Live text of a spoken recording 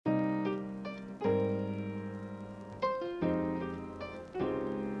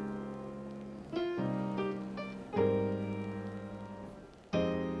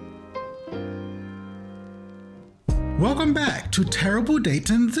Welcome back to Terrible Dates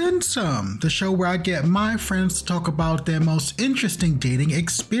and Then Some, the show where I get my friends to talk about their most interesting dating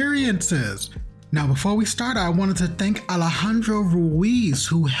experiences. Now, before we start, I wanted to thank Alejandro Ruiz,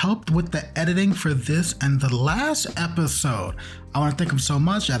 who helped with the editing for this and the last episode. I want to thank him so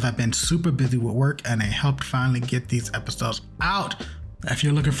much, as I've been super busy with work and it helped finally get these episodes out. If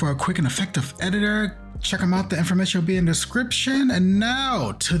you're looking for a quick and effective editor, check them out. The information will be in the description. And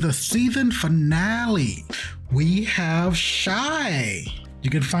now to the season finale. We have Chey. You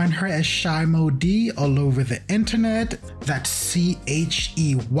can find her as CheyModee all over the internet. That's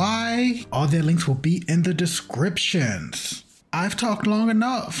CHEY. All their links will be in the descriptions. I've talked long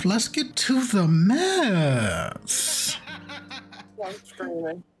enough. Let's get to the mess. I'm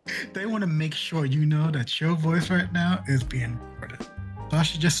screaming. They want to make sure you know that your voice right now is being recorded. So I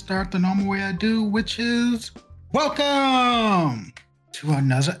should just start the normal way I do, which is welcome to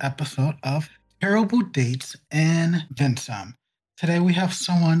another episode of Terrible Dates and Then Some. Today we have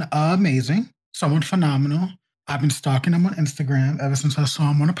someone amazing, someone phenomenal. I've been stalking them on Instagram ever since I saw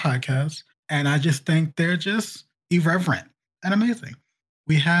them on a podcast, and I just think they're just irreverent and amazing.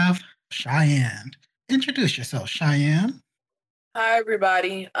 We have Cheyenne. Introduce yourself, Cheyenne. Hi,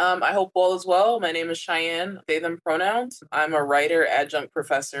 everybody. I hope all is well. My name is Cheyenne, they, them pronouns. I'm a writer, adjunct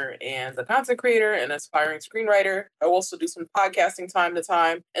professor, and a content creator and aspiring screenwriter. I also do some podcasting time to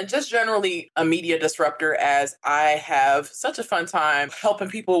time and just generally a media disruptor, as I have such a fun time helping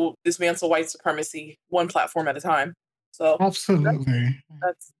people dismantle white supremacy one platform at a time. So Absolutely.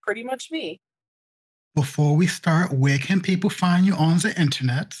 That's pretty much me. Before we start, where can people find you on the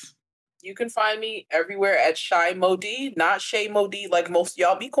internet? You can find me everywhere at CheyModee, not CheyModee like most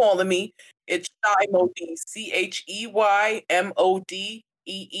y'all be calling me. It's CheyModee, CheyModee.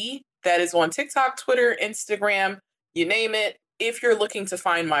 That is on TikTok, Twitter, Instagram, you name it. If you're looking to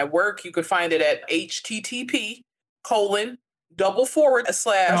find my work, you can find it at http:// the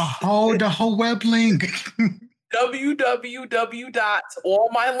whole web link.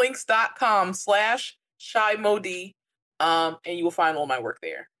 www.allmylinks.com/CheyModee. And you will find all my work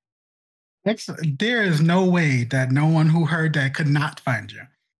there. Excellent. There is no way that no one who heard that could not find you.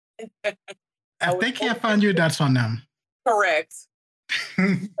 If they can't find you, that's on them. Correct.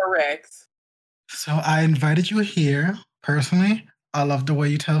 Correct. So I invited you here personally. I love the way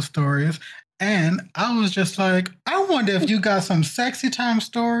you tell stories. And I was just like, I wonder if you got some sexy time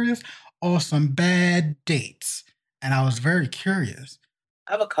stories or some bad dates. And I was very curious.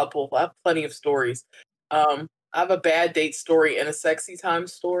 I have a couple. I have plenty of stories. I have a bad date story and a sexy time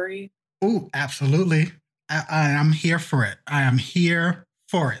story. Oh, absolutely. I'm here for it. I am here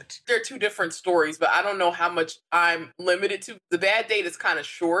for it. They're two different stories, but I don't know how much I'm limited to. The bad date is kind of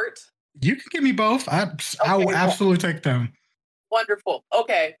short. You can give me both. I will absolutely take them. Wonderful.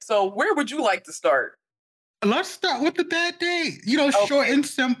 Okay, so where would you like to start? Let's start with the bad date. Short and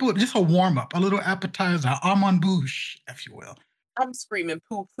simple. Just a warm-up, a little appetizer, amuse bouche, if you will. I'm screaming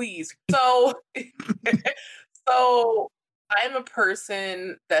poo, please. So I'm a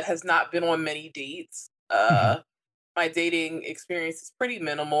person that has not been on many dates. My dating experience is pretty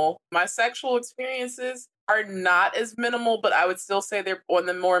minimal. My sexual experiences are not as minimal, but I would still say they're on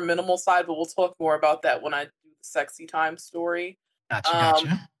the more minimal side, but we'll talk more about that when I do the sexy time story.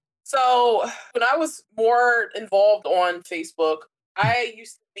 Gotcha. So when I was more involved on Facebook, I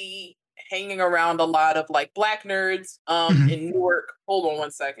used to be hanging around a lot of like Black nerds in Newark. Hold on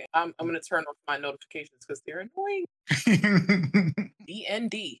one second. I'm going to turn off my notifications because they're annoying.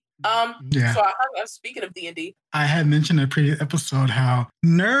 DND. Yeah. So I'm speaking of D&D. I had mentioned in a previous episode how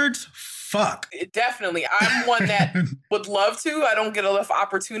nerds fuck. Definitely. I'm one that would love to. I don't get enough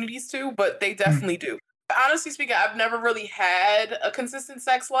opportunities to, but they definitely do. Honestly speaking, I've never really had a consistent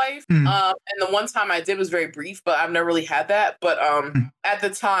sex life. And the one time I did was very brief, but I've never really had that. But at the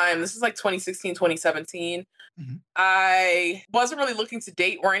time, this is like 2016, 2017, I wasn't really looking to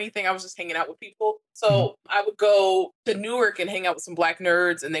date or anything. I was just hanging out with people. So I would go to Newark and hang out with some Black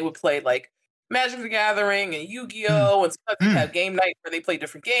nerds, and they would play like Magic the Gathering and Yu-Gi-Oh! And sometimes they had game night where they played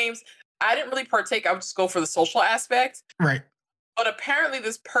different games. I didn't really partake. I would just go for the social aspect. Right. But apparently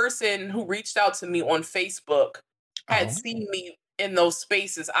this person who reached out to me on Facebook had seen me in those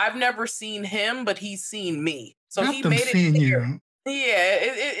spaces. I've never seen him, but he's seen me. So he made it clear. Yeah,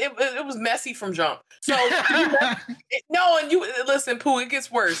 it was messy from jump. So no, and you listen, Pooh, it gets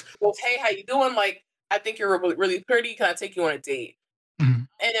worse. Well, hey, how you doing? Like, I think you're really, really pretty. Can I take you on a date? And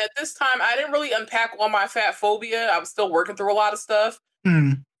at this time, I didn't really unpack all my fat phobia. I was still working through a lot of stuff.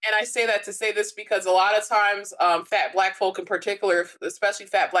 And I say that to say this because a lot of times fat Black folk in particular, especially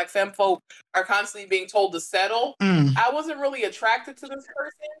fat Black femme folk, are constantly being told to settle. I wasn't really attracted to this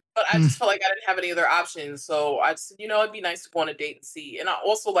person. but I just felt like I didn't have any other options. So I just said, it'd be nice to go on a date and see. And I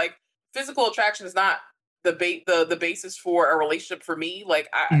also like physical attraction is not the basis for a relationship for me. Like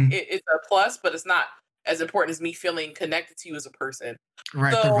it's a plus, but it's not as important as me feeling connected to you as a person.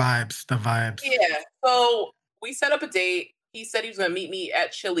 Right, the So vibes, the vibes. yeah. So we set up a date. He said he was gonna meet me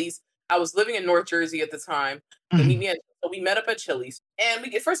at Chili's. I was living in North Jersey at the time. So meet me at so we met up at Chili's. And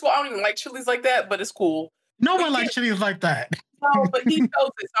first of all, I don't even like Chili's like that, but it's cool. No one likes Chili's like that. No, but he chose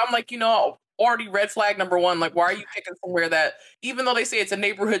it. So I'm like, already red flag number one. Like, why are you picking somewhere that, even though they say it's a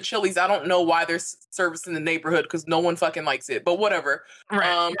neighborhood Chili's, I don't know why there's service in the neighborhood because no one fucking likes it. But whatever.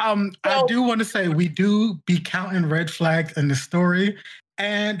 Right. I do want to say we do be counting red flags in the story,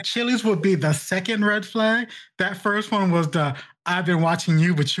 and Chili's would be the second red flag. That first one was the I've been watching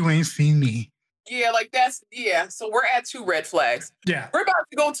you, but you ain't seen me. Yeah, like so we're at 2 red flags. Yeah. We're about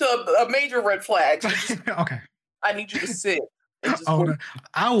to go to a major red flag. Okay. I need you to sit. No.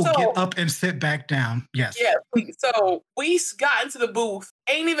 I will get up and sit back down. Yes. Yeah, please. So we got into the booth.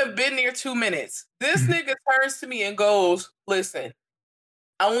 Ain't even been there 2 minutes. This nigga turns to me and goes, "Listen,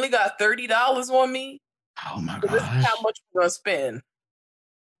 I only got $30 on me. Oh my so this is how much we're gonna spend."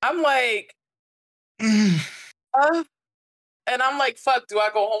 I'm like, and I'm like, fuck, do I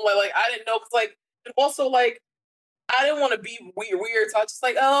go home? Like I didn't know, because like, and also like, I didn't want to be weird. So I was just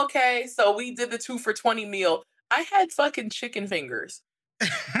like, oh, okay. So we did the 2 for $20 meal. I had fucking chicken fingers. I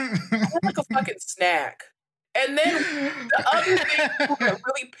had like a fucking snack. And then the other thing that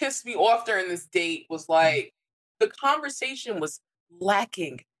really pissed me off during this date was like, the conversation was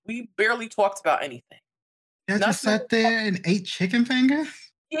lacking. We barely talked about anything. You just sat there and ate chicken fingers?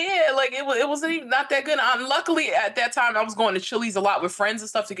 Yeah, like it wasn't even not that good. Luckily, at that time, I was going to Chili's a lot with friends and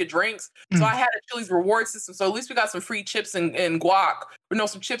stuff to get drinks. So I had a Chili's reward system. So at least we got some free chips and guac, or no,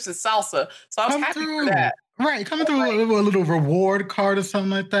 some chips and salsa. So I was happy for that. Right, coming through a little reward card or something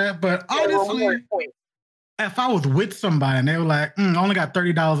like that. But honestly, if I was with somebody and they were like, I only got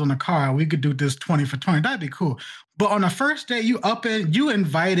 $30 on the card, we could do this 20 for 20, that'd be cool. But on the first day,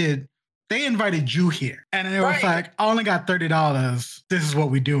 they invited you here. And it was like, I only got $30. This is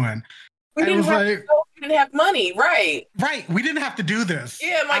what we're doing. We didn't have money, right? Right. We didn't have to do this.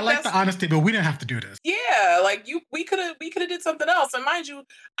 Yeah, like I like the honesty, but we didn't have to do this. Yeah, like we could have did something else. And mind you,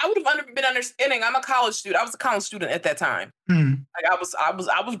 I would have been understanding. I'm a college student. I was a college student at that time. Like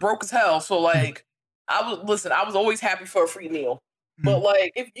I was broke as hell. So like I was always happy for a free meal. But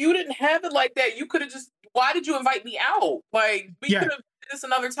like if you didn't have it like that, you could have just, why did you invite me out? Like we could have did this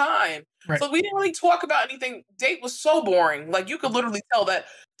another time. Right. So we didn't really talk about anything. Date was so boring. Like you could literally tell that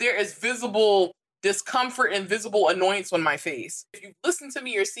there is visible discomfort and visible annoyance on my face. If you've listened to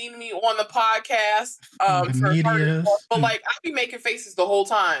me or seen me on the podcast, but like I'll be making faces the whole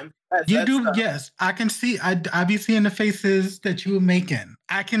time. Yes. I can see. I be seeing the faces that you were making.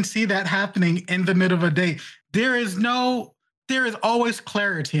 I can see that happening in the middle of a date. There is always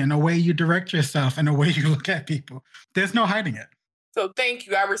clarity in the way you direct yourself and the way you look at people. There's no hiding it. So thank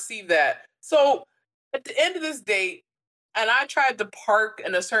you. I received that. So at the end of this date, and I tried to park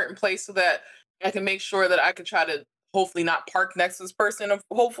in a certain place so that I can make sure that I could try to hopefully not park next to this person,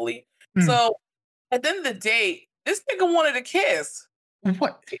 hopefully. So at the end of the day, this nigga wanted a kiss.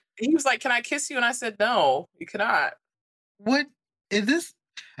 What? He was like, "Can I kiss you?" And I said, "No, you cannot." What is this?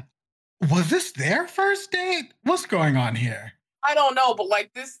 Was this their first date? What's going on here? I don't know, but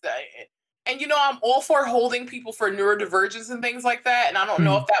like this, and I'm all for holding people for neurodivergence and things like that. And I don't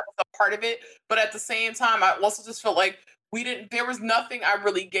know if that was a part of it, but at the same time, I also just felt like there was nothing I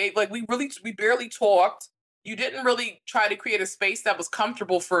really gave. Like we barely talked. You didn't really try to create a space that was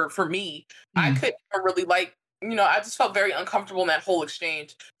comfortable for me. I couldn't really I just felt very uncomfortable in that whole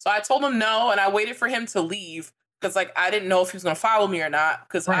exchange. So I told him no, and I waited for him to leave because like I didn't know if he was going to follow me or not.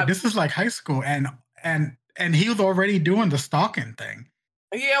 Because this is like high school, and he was already doing the stalking thing.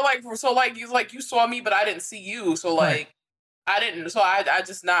 Yeah, like so, like he's like, you saw me, but I didn't see you. So like, I didn't. So I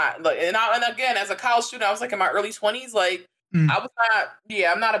just not like, and again, as a college student, I was like in my early 20s. Like I was not.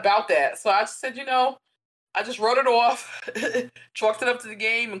 Yeah, I'm not about that. So I just said, I just wrote it off, chalked it up to the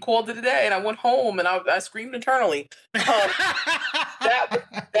game, and called it a day. And I went home and I screamed internally. That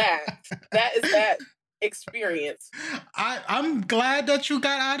is that experience. I'm glad that you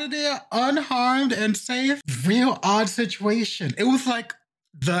got out of there unharmed and safe. Real odd situation. It was like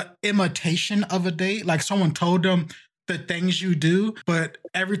the imitation of a date. Like someone told them the things you do, but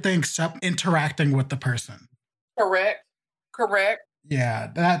everything except interacting with the person. Correct.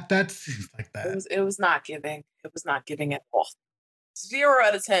 Yeah, that seems like that. It was not giving. It was not giving at all. 0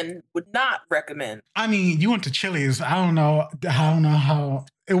 out of 10 would not recommend. I mean, you went to Chili's. I don't know how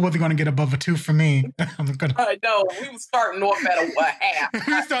it wasn't going to get above a 2 for me. I know. We were starting off at a half.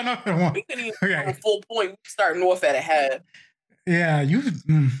 We starting off at 1. We couldn't even go a full point. We were starting off at a half. Yeah,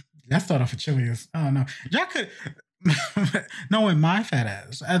 let's start off at Chili's. I don't know. Y'all could, knowing my fat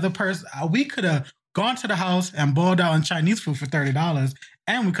ass, as a person, we could have gone to the house and boiled out on Chinese food for $30,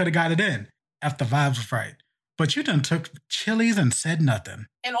 and we could have got it in if the vibes was right. But you done took Chili's and said nothing.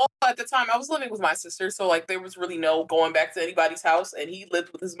 And also at the time, I was living with my sister, so like there was really no going back to anybody's house, and he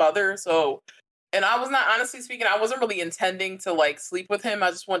lived with his mother. So, and I was not, honestly speaking, I wasn't really intending to like sleep with him.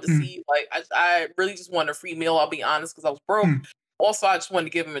 I just wanted to see, like, I really just wanted a free meal. I'll be honest, because I was broke. Also, I just wanted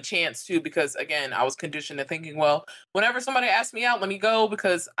to give him a chance too, because again, I was conditioned to thinking, well, whenever somebody asks me out, let me go,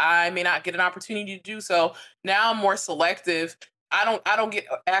 because I may not get an opportunity to do so. Now I'm more selective. I don't get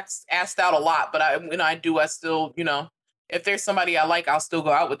asked out a lot, but when I do, I still, if there's somebody I like, I'll still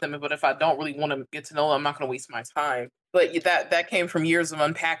go out with them. But if I don't really want to get to know them, I'm not going to waste my time. But that came from years of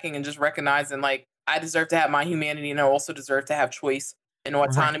unpacking and just recognizing, like, I deserve to have my humanity, and I also deserve to have choice and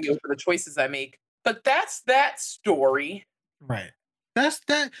autonomy over the choices I make. But that's that story. Right. That's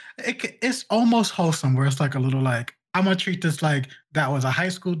that. It's almost wholesome, where it's like a little like, I'm going to treat this like that was a high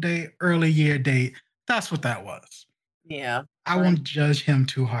school date, early year date. That's what that was. Yeah. I won't judge him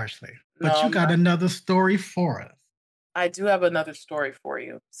too harshly. But you got another story for us. I do have another story for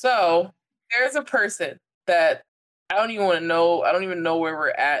you. So there's a person that I don't even want to know. I don't even know where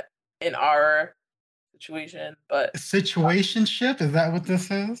we're at in our situation, but situationship, is that what this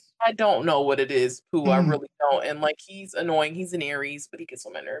is? I don't know what it is, Pooh. I really don't. And like, he's annoying. He's an Aries, but he gets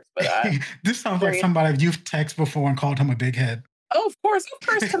on my nerves. But this sounds like somebody you've texted before and called him a big head. Oh, of course. You've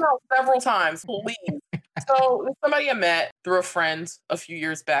cursed him out several times. Please. So somebody I met through a friend a few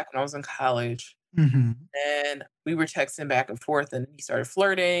years back when I was in college. And we were texting back and forth, and he started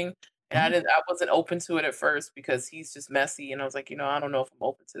flirting. And I wasn't open to it at first because he's just messy. And I was like, I don't know if I'm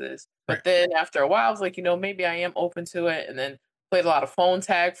open to this. But then after a while, I was like, maybe I am open to it. And then played a lot of phone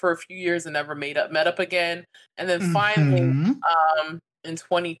tag for a few years and never met up again. And then finally, in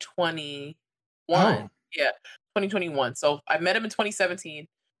 2021, 2021. So I met him in 2017,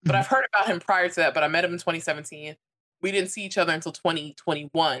 but I've heard about him prior to that, but I met him in 2017. We didn't see each other until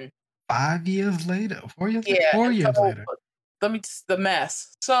 2021. 5 years later, 4 years later? 4 years later. The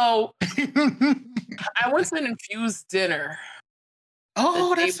mess. So I went to an infused dinner.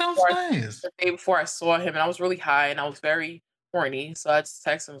 Oh, that sounds nice. The day before I saw him, and I was really high and I was very horny. So I just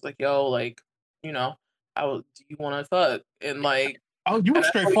texted him, I was like, yo, like, do you want to fuck? And like, oh, you were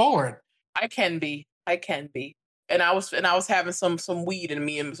straightforward. I can be. And I was having some weed in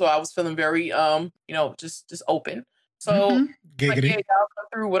me, and so I was feeling very just open. So like, yeah, I'll come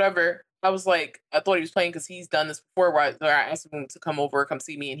through, whatever. I was like, I thought he was playing because he's done this before, where I asked him to come over, come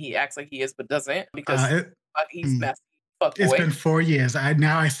see me, and he acts like he is, but doesn't, because he's messy. It's been 4 years.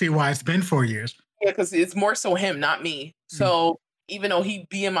 Now I see why it's been 4 years. Yeah, because it's more so him, not me. So even though he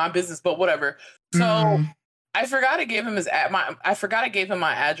be in my business, but whatever. So I forgot I gave him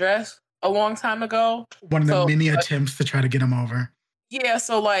my address a long time ago. One of the many attempts to try to get him over. Yeah,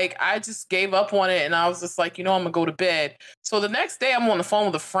 so like I just gave up on it, and I was just like, I'm gonna go to bed. So the next day I'm on the phone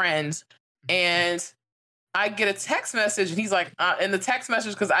with a friend, and I get a text message, and he's like, and the text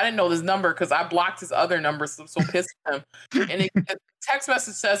message, because I didn't know this number because I blocked his other number, so pissed at him. And the text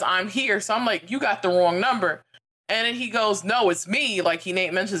message says, I'm here. So I'm like, you got the wrong number. And then he goes, no, it's me. Like, he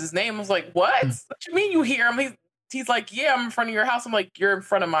mentions his name. I was like, what? What you mean you hear him? He's like, yeah, I'm in front of your house. I'm like, you're in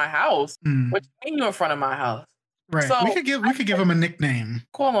front of my house. What you mean you in front of my house? Right. So we could give him a nickname.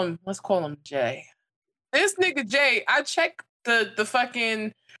 Let's call him Jay. This nigga Jay, I checked the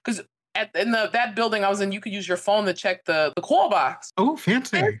fucking, because in that building I was in, you could use your phone to check the call box. Oh,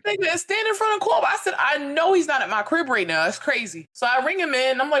 fancy. This nigga is standing in front of the call box. I said, I know he's not at my crib right now. That's crazy. So I ring him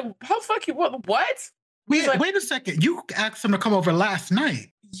in. I'm like, how the fuck you, what? Wait a second. You asked him to come over last night.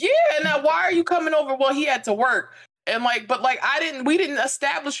 Yeah, and now why are you coming over? Well, he had to work. And like, but like, we didn't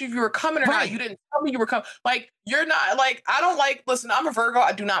establish if you were coming or not. You didn't tell me you were coming. Like, you're not, like, I don't like, listen, I'm a Virgo.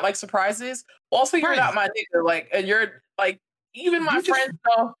 I do not like surprises. Also, you're not my nigga. Like, and you're like, even my friends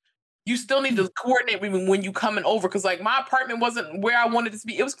know, you still need to coordinate with me when you coming over. Cause like my apartment wasn't where I wanted it to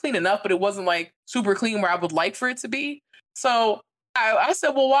be. It was clean enough, but it wasn't like super clean where I would like for it to be. So I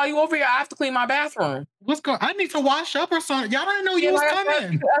said, well, while you over here, I have to clean my bathroom. I need to wash up or something. Y'all didn't know you was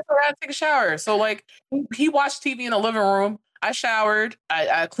coming. I had to take a shower. So like, he watched TV in the living room. I showered.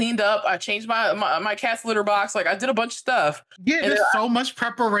 I cleaned up. I changed my cat's litter box. Like, I did a bunch of stuff. Yeah, there's so much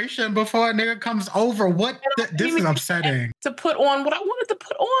preparation before a nigga comes over. This is upsetting. To put on what I wanted to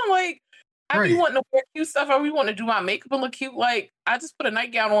put on. Like, I be wanting to wear cute stuff. I be wanting to do my makeup and look cute. Like, I just put a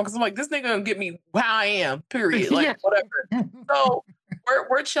nightgown on because I'm like, this nigga gonna get me how I am, period. Like, whatever. So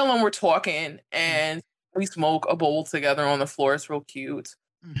we're chilling, we're talking, and we smoke a bowl together on the floor. It's real cute.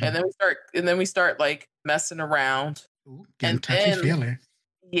 And then we start like messing around. Ooh, getting touchy feely.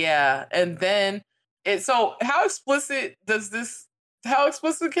 Yeah. And then so how explicit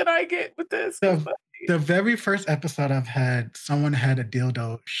can I get with this? The very first episode I've had, someone had a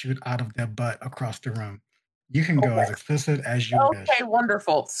dildo shoot out of their butt across the room. You can go as explicit as you wish. Okay,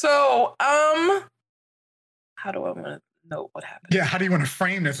 wonderful. So, how do I want to know what happened? Yeah, how do you want to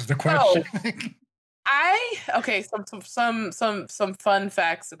frame this as the question? Some fun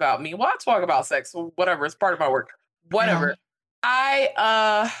facts about me. Well, I talk about sex, so whatever. It's part of my work. Whatever.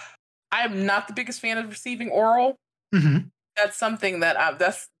 Yeah. I'm not the biggest fan of receiving oral. Mm-hmm. That's something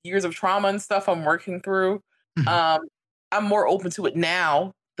that's years of trauma and stuff I'm working through. Mm-hmm. I'm more open to it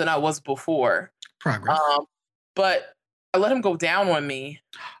now than I was before. Progress. But I let him go down on me.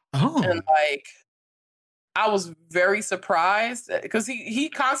 Oh. And like, I was very surprised because he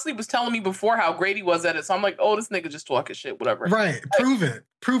constantly was telling me before how great he was at it. So I'm like, oh, this nigga just talking shit, whatever. Right. Prove it.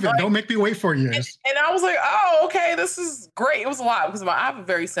 Like, don't make me wait 4 years. And I was like, oh, okay, this is great. It was a lot because I have a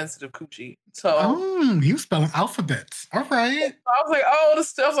very sensitive coochie. So he was spelling alphabets. All right.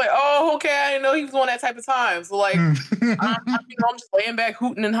 So I was like, oh, okay. I didn't know he was on that type of time. So like, I'm just laying back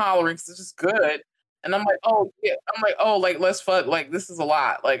hooting and hollering because it's just good. And I'm like, oh yeah. I'm like, oh, like let's fuck. Like this is a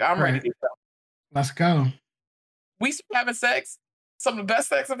lot. Like I'm ready to go. Let's go. We started having sex. Some of the best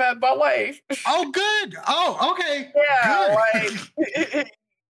sex I've had in my life. Oh, good. Oh, okay. Yeah, good. Like,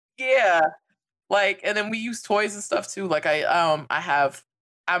 yeah. Like, and then we use toys and stuff too. Like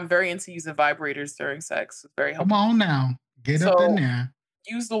I'm very into using vibrators during sex. It's very helpful. Come on now. Get up in there.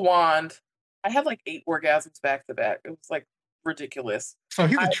 Use the wand. I had like 8 orgasms back to back. It was like ridiculous. So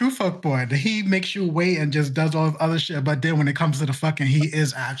he's a true fuck boy. He makes you wait and just does all the other shit. But then when it comes to the fucking, he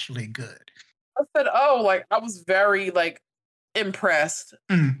is actually good. I said, like I was very like impressed.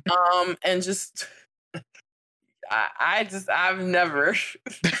 And just I've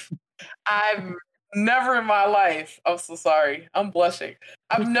never in my life, I'm so sorry, I'm blushing.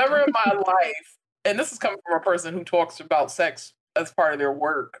 I've never in my life, and this is coming from a person who talks about sex as part of their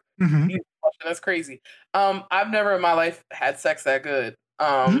work. Mm-hmm. That's crazy. I've never in my life had sex that good.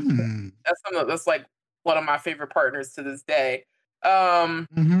 That's like one of my favorite partners to this day.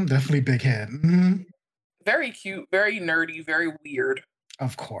 Definitely big head. Mm-hmm. Very cute, very nerdy, very weird.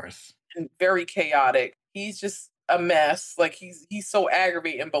 Of course. And very chaotic. He's just a mess. Like he's so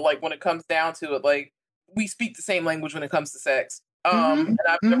aggravating, but like when it comes down to it, like we speak the same language when it comes to sex. And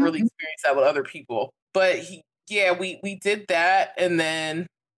I've never really experienced that with other people. But we did that, and then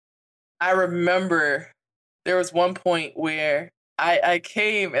I remember there was one point where I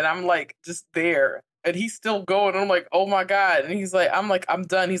came and I'm like just there. And he's still going. And I'm like, oh my God. And he's like, I'm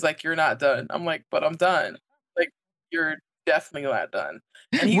done. He's like, you're not done. I'm like, but I'm done. Like, you're definitely not done.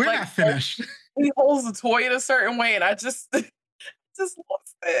 And we're not finished. He holds the toy in a certain way. And I just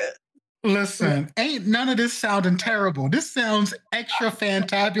lost it. Listen, ain't none of this sounding terrible. This sounds extra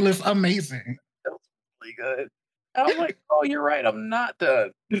fantabulous, amazing. That was really good. And I'm like, oh, you're right. I'm not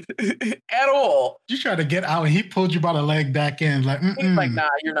done at all. You tried to get out and he pulled you by the leg back in. Like, he's like, nah,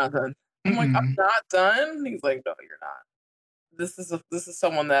 you're not done. I'm like, I'm not done. He's like, no, you're not. This is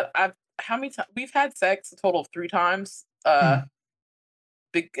someone that how many times we've had sex a total of 3 times,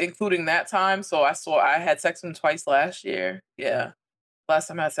 including that time. So I had sex with him twice last year. Yeah. Last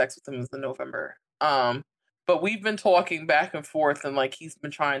time I had sex with him was in November. But we've been talking back and forth, and like he's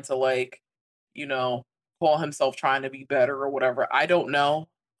been trying to like, call himself trying to be better or whatever. I don't know,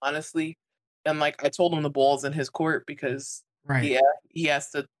 honestly. And like I told him the ball's in his court because he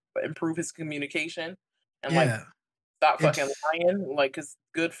has to improve his communication and like stop fucking lying, like it's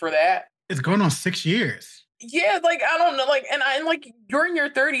good for that. It's going on 6 years. Yeah, like I don't know, like and like you're in your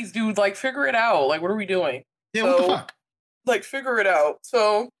 30s, dude. Like figure it out. Like what are we doing? Yeah, what the fuck? Like figure it out.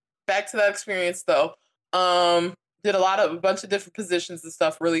 So back to that experience though. Did a bunch of different positions and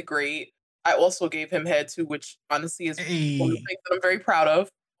stuff. Really great. I also gave him head too, which honestly is one of the things that I'm very proud of.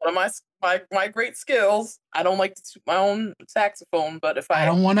 One of my great skills. I don't like to toot my own saxophone, but I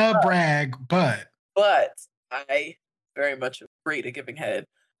don't want to brag, but I very much great at giving head.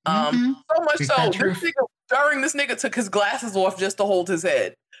 So much so this nigga took his glasses off just to hold his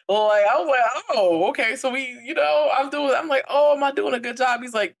head. Like I was like, oh, okay. So I'm like, oh, am I doing a good job?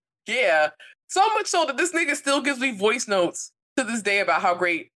 He's like, yeah. So much so that this nigga still gives me voice notes to this day about how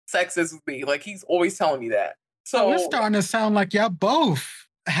great sex is with me. Like he's always telling me that. So it's starting to sound like y'all both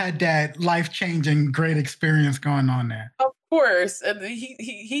had that life-changing great experience going on there. Of course. And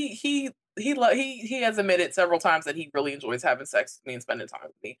he he has admitted several times that he really enjoys having sex with me and spending time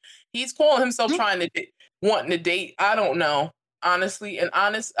with me. He's calling himself Mm, trying to wanting to date. I don't know, honestly, and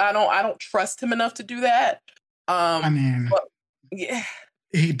honest, I don't trust him enough to do that. I mean, But yeah,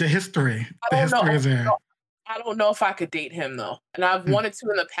 the history, I the don't know. history is there. I don't know if I could date him though, and I've Mm. wanted to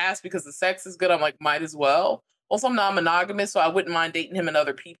in the past because the sex is good. I'm like, might as well. Also, I'm non-monogamous, so I wouldn't mind dating him and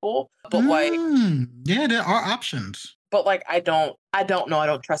other people. Yeah, there are options. But like, I don't know. I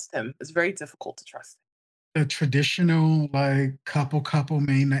don't trust him. It's very difficult to trust The traditional like couple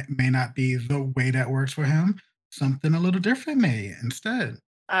may not be the way that works for him. Something a little different may instead.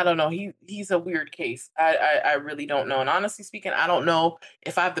 I don't know. He's a weird case. I really don't know. And honestly speaking, I don't know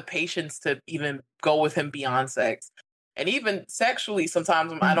if I have the patience to even go with him beyond sex. And even sexually,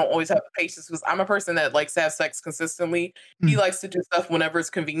 sometimes I Mm, don't always have the patience because I'm a person that likes to have sex consistently. He mm, likes to do stuff whenever it's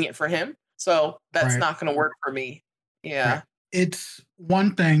convenient for him. So that's right. not going to work for me. Right. Yeah. It's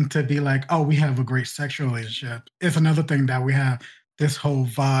one thing to be like, oh, we have a great sexual relationship. It's another thing that we have this whole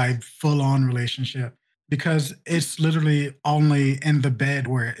vibe, full on relationship, because it's literally only in the bed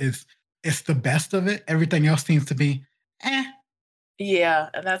where it's the best of it. Everything else seems to be, eh, Yeah.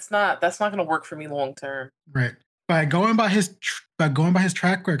 And that's not going to work for me long term. right. By going by his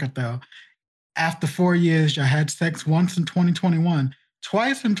track record though, after 4 years, you had sex once in 2021,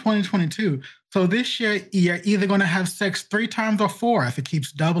 twice in 2022. So this year, you're either going to have sex 3 times or four if it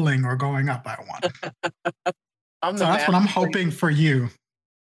keeps doubling or going up by one. I'm So the that's what I'm master. hoping for you.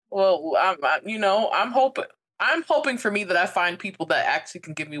 Well, I'm hoping for me that I find people that actually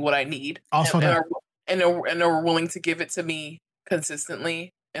can give me what I need Also, that and are willing to give it to me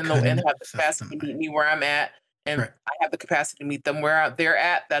consistently and have the capacity to consistently. meet me where I'm at, and Right. I have the capacity to meet them where they're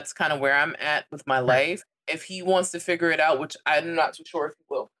at. That's kind of where I'm at with my Right. life. If he wants to figure it out, which I'm not too sure if he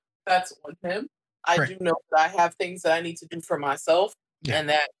will, that's on him. I Right. do know that I have things that I need to do for myself, Yeah. and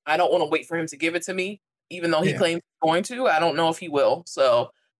that I don't want to wait for him to give it to me, even though he Yeah. claims he's going to. I don't know if he will.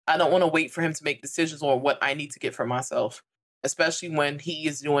 So I don't want to wait for him to make decisions on what I need to get for myself, especially when he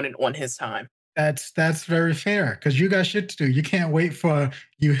is doing it on his time. That's very fair because you got shit to do. You can't wait for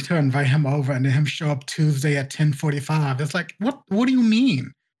you to invite him over and then him show up Tuesday at 10:45. It's like, what do you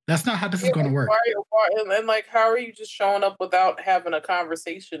mean? That's not how this is Yeah, going to like work. and like, how are you just showing up without having a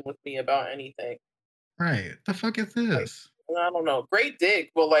conversation with me about anything? Right. The fuck is Like, this? I don't know. Great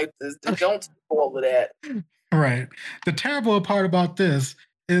dig, but like, don't do all of that. Right. The terrible part about this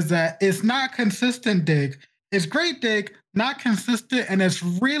is that it's not consistent dig. It's great dig, not consistent, and it's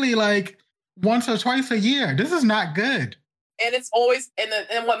really like once or twice a year. This is not good. And it's always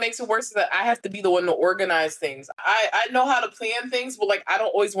and what makes it worse is that I have to be the one to organize things. I know how to plan things, but like I don't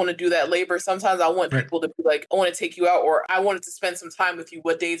always want to do that labor. Sometimes I want Right. people to be like, I want to take you out, or I wanted to spend some time with you.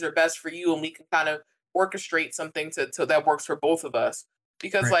 What days are best for you, and we can kind of orchestrate something to that works for both of us.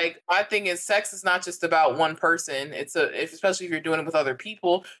 Because Right. like my thing is, sex is not just about one person. Especially if you're doing it with other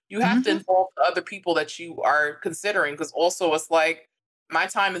people, you have to Hmm. involve the other people that you are considering. Because also, it's like my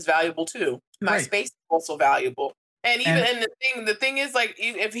time is valuable too. My Right. space is also valuable. And even And and the thing is like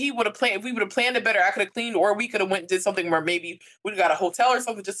if he would have planned if we would have planned it better, I could have cleaned, or we could have went and did something where maybe we got a hotel or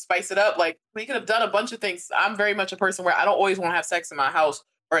something just to spice it up. Like we could have done a bunch of things. I'm very much a person where I don't always want to have sex in my house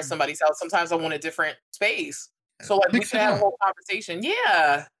or at somebody's house. Sometimes I want a different space. So like we mix could it have a up. whole conversation.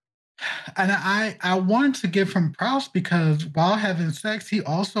 Yeah. And I wanted to give him props because while having sex, he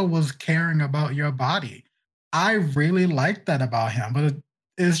also was caring about your body. I really like that about him, but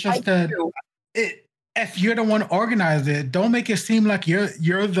it's I just that do. it if you're the one organizing it, don't make it seem like you're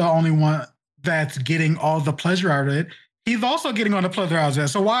the only one that's getting all the pleasure out of it. He's also getting all the pleasure out of it.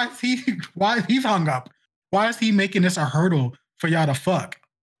 So why is he why he's hung up? Why is he making this a hurdle for y'all to fuck?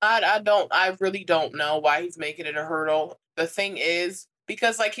 I really don't know why he's making it a hurdle. The thing is,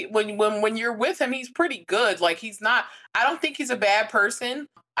 because like when you're with him, he's pretty good. Like he's not. I don't think he's a bad person.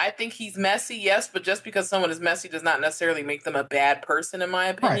 I think he's messy, yes, but just because someone is messy does not necessarily make them a bad person, in my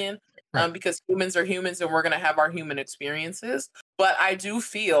Right. opinion. Right. Because humans are humans, and we're gonna have our human experiences. But I do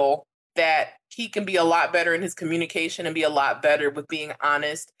feel that he can be a lot better in his communication and be a lot better with being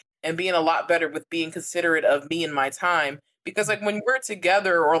honest and being a lot better with being considerate of me and my time, because like when we're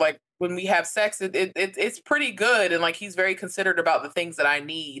together or like when we have sex, it's pretty good, and like he's very considerate about the things that I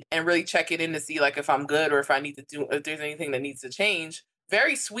need and really checking in to see like if I'm good or if I need to do if there's anything that needs to change.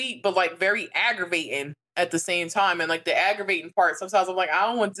 Very sweet, but like very aggravating at the same time. And like the aggravating part, sometimes I'm like, I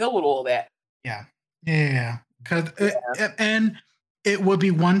don't want to deal with all that. Yeah. Yeah. Cause Yeah. and it would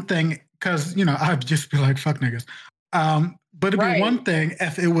be one thing because I'd just be like, fuck niggas. But it'd be Right. one thing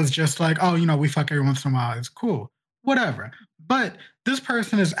if it was just like, oh, we fuck every once in a while. It's cool. Whatever. But this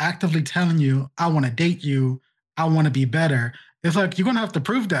person is actively telling you, I want to date you, I want to be better. It's like, you're going to have to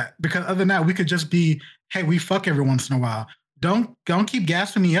prove that, because other than that, we could just be, hey, we fuck every once in a while. Don't keep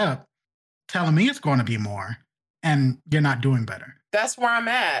gassing me up, telling me it's going to be more, and you're not doing better. That's where I'm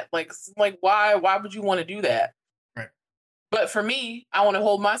at. Like why would you want to do that? Right. But for me, I want to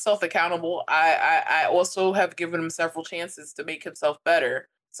hold myself accountable. I also have given him several chances to make himself better.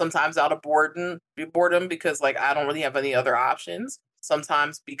 Sometimes out of boredom because like I don't really have any other options.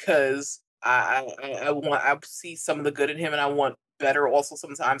 Sometimes because I see some of the good in him and I want better. Also,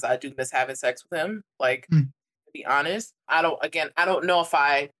 sometimes I do miss having sex with him. Like, to be honest, I don't know if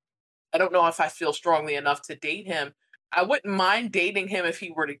I feel strongly enough to date him. I wouldn't mind dating him if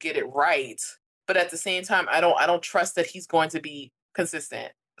he were to get it right, but at the same time, I don't trust that he's going to be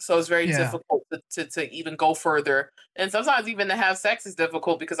consistent. So it's very difficult to even go further. And sometimes even to have sex is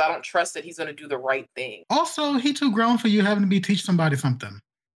difficult because I don't trust that he's going to do the right thing. Also, he too grown for you having to teach somebody something.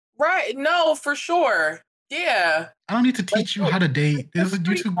 Right. No, for sure. Yeah. I don't need to teach you how to date. This is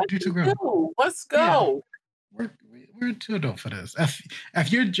you too grown. Let's go. Yeah. We're too adult for this.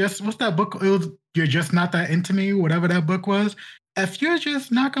 If you're just, what's that book? You're just not that into me, whatever that book was. If you're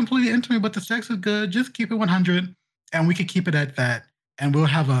just not completely into me, but the sex is good, just keep it 100 and we can keep it at that. And we'll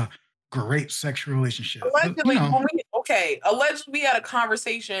have a great sexual relationship. Allegedly, allegedly we had a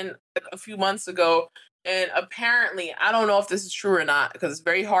conversation like a few months ago. And apparently, I don't know if this is true or not because it's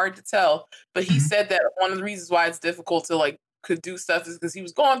very hard to tell. But he said that one of the reasons why it's difficult to could do stuff is because he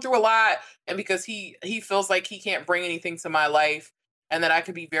was going through a lot and because he feels like he can't bring anything to my life and that I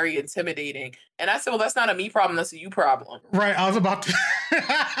could be very intimidating. And I said, well, that's not a me problem. That's a you problem. Right. I was about to.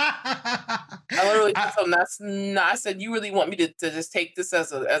 I literally told him I said, you really want me to just take this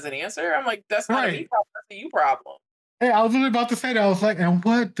as an answer? I'm like, that's not a me problem. That's a you problem. Hey, I was really about to say that. I was like, and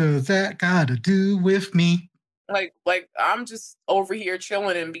what does that got to do with me? Like I'm just over here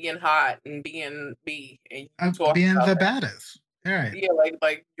chilling and being hot and being me and being the baddest. All right. Yeah,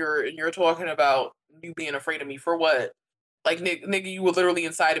 like you're talking about you being afraid of me for what? Like nigga, you were literally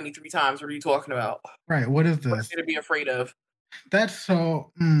inside of me 3 times. What are you talking about? Right. What is this? What to be afraid of? That's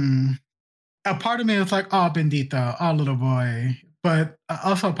so. A part of me is like, oh, bendito, oh, little boy. But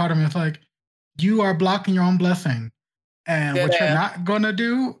also a part of me is like, you are blocking your own blessing. And what you're not going to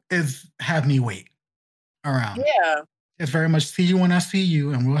do is have me wait around. Yeah. It's very much see you when I see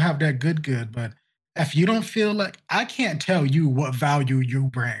you, and we'll have that good. But if you don't feel like, I can't tell you what value you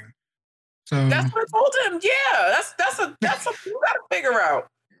bring. So that's what I told him. Yeah, that's something you got to figure out.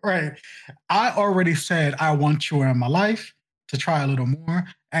 Right. I already said I want you in my life to try a little more.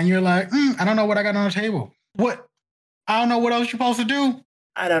 And you're like, I don't know what I got on the table. What? I don't know what else you're supposed to do.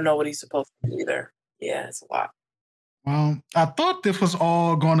 I don't know what he's supposed to do either. Yeah, it's a lot. Well, I thought this was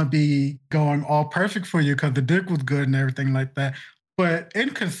all going to be going all perfect for you because the dick was good and everything like that. But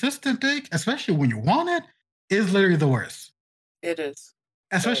inconsistent dick, especially when you want it, is literally the worst. It is.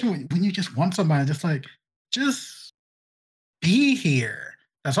 Especially when you just want somebody, just be here.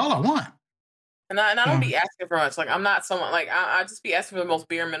 That's all I want. And I don't be asking for much. Like, I'm not someone, like, I just be asking for the most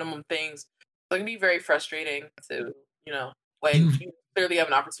bare minimum things. So it can be very frustrating to, when you clearly have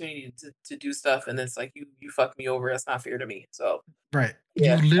an opportunity to do stuff and it's like, you fuck me over. That's not fair to me. So. Right.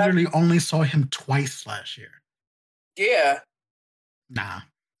 Yeah. You literally only saw him twice last year. Yeah. Nah.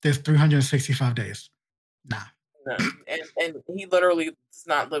 There's 365 days. Nah. No. And he literally does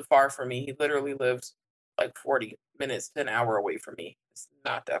not live far from me. He literally lives like 40 minutes to an hour away from me. It's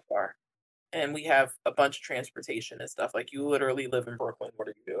not that far. And we have a bunch of transportation and stuff. Like, you literally live in Brooklyn. What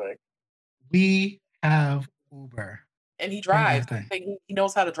are you doing? We have Uber. And he drives. Like, he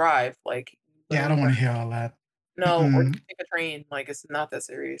knows how to drive. Like, yeah, I don't want to hear all that. No, or you take a train. Like, it's not that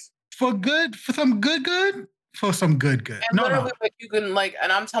serious. For some good? For some good. And literally, like, you can, like,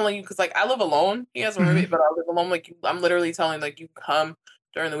 and I'm telling you, because, like, I live alone. He has a roommate, but I live alone. Like, I'm literally telling, like, you come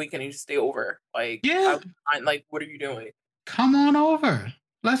during the weekend and you just stay over. Like, yeah. Like, what are you doing? Come on over.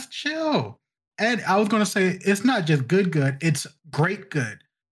 Let's chill. And I was going to say, it's not just good, it's great good.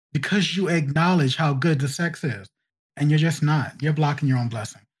 Because you acknowledge how good the sex is. And you're just not. You're blocking your own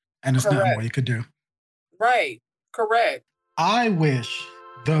blessing. And there's nothing more you could do. Right. Correct. I wish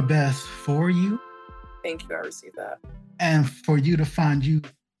the best for you. Thank you. I received that. And for you to find you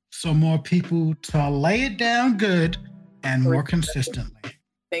some more people to lay it down good and more consistently.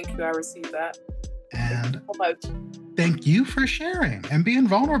 Thank you. I received that. And thank you so much. Thank you for sharing and being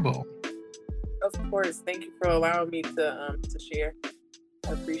vulnerable. Of course. Thank you for allowing me to share.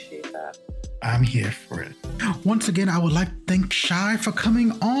 I appreciate that. I'm here for it. Once again, I would like to thank Chey for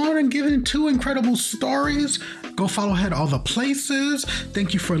coming on and giving 2 incredible stories. Go follow her at all the places.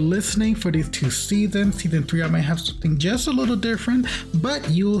 Thank you for listening for these 2 seasons. Season 3, I may have something just a little different, but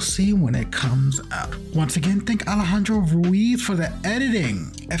you'll see when it comes out. Once again, thank Alejandro Ruiz for the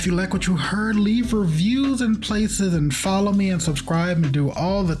editing. If you like what you heard, leave reviews in places and follow me and subscribe and do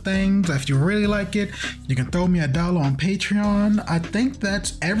all the things. If you really like it, you can throw me $1 on Patreon. I think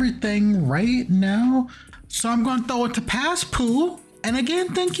that's everything right now. So I'm going to throw it to Pass Pooh. And again,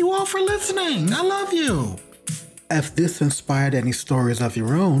 thank you all for listening. I love you. If this inspired any stories of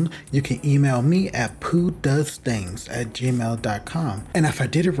your own, you can email me at poohdoesthings@gmail.com. And if I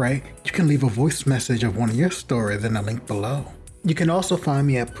did it right, you can leave a voice message of one of your stories in the link below. You can also find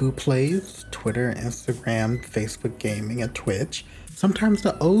me at Pooh Plays, Twitter, Instagram, Facebook Gaming, and Twitch. Sometimes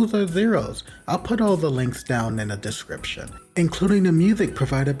the O's are zeros. I'll put all the links down in the description, including the music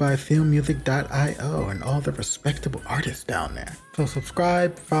provided by filmmusic.io and all the respectable artists down there. So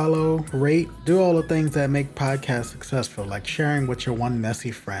subscribe, follow, rate, do all the things that make podcasts successful, like sharing with your one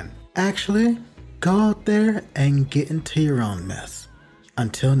messy friend. Actually, go out there and get into your own mess.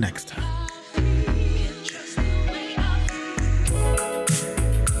 Until next time.